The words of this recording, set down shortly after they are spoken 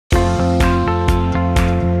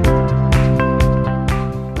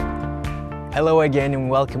Hello again and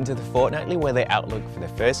welcome to the Fortnightly Weather Outlook for the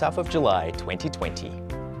first half of July 2020.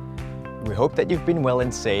 We hope that you've been well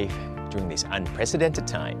and safe during these unprecedented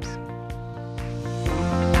times.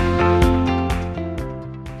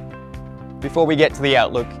 Before we get to the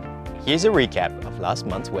outlook, here's a recap of last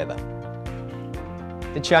month's weather.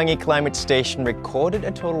 The Changi Climate Station recorded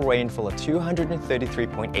a total rainfall of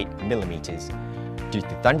 233.8 millimeters due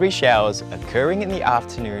to thundery showers occurring in the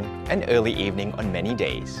afternoon and early evening on many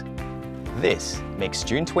days. This makes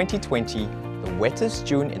June 2020 the wettest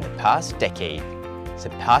June in the past decade,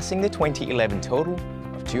 surpassing the 2011 total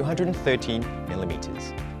of 213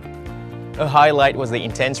 millimeters. A highlight was the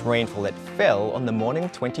intense rainfall that fell on the morning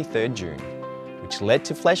of 23rd June, which led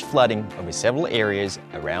to flash flooding over several areas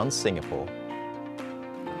around Singapore.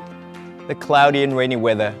 The cloudy and rainy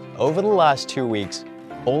weather over the last 2 weeks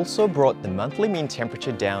also brought the monthly mean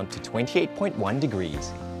temperature down to 28.1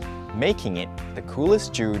 degrees, making it the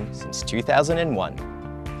coolest June since 2001.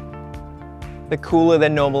 The cooler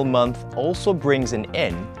than normal month also brings an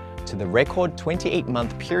end to the record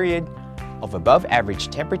 28-month period of above average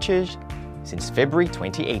temperatures since February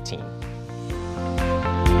 2018.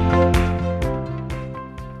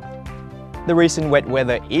 The recent wet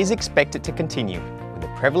weather is expected to continue with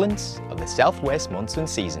the prevalence of the southwest monsoon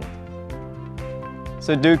season.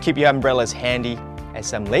 So do keep your umbrellas handy, as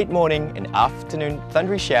some late morning and afternoon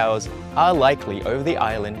thundery showers are likely over the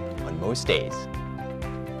island on most days.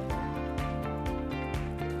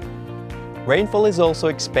 Rainfall is also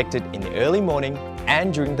expected in the early morning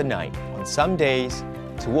and during the night on some days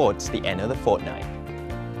towards the end of the fortnight.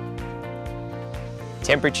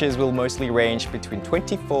 Temperatures will mostly range between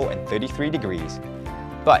 24 and 33 degrees,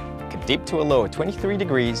 but could dip to a low of 23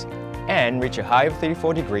 degrees and reach a high of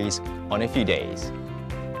 34 degrees on a few days.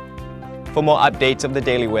 For more updates of the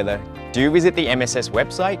daily weather, do visit the MSS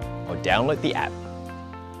website or download the app.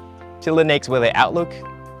 Till the next Weather Outlook,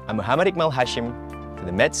 I'm Muhammad Iqmal Hashim for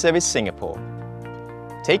the Met Service Singapore.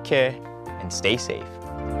 Take care and stay safe.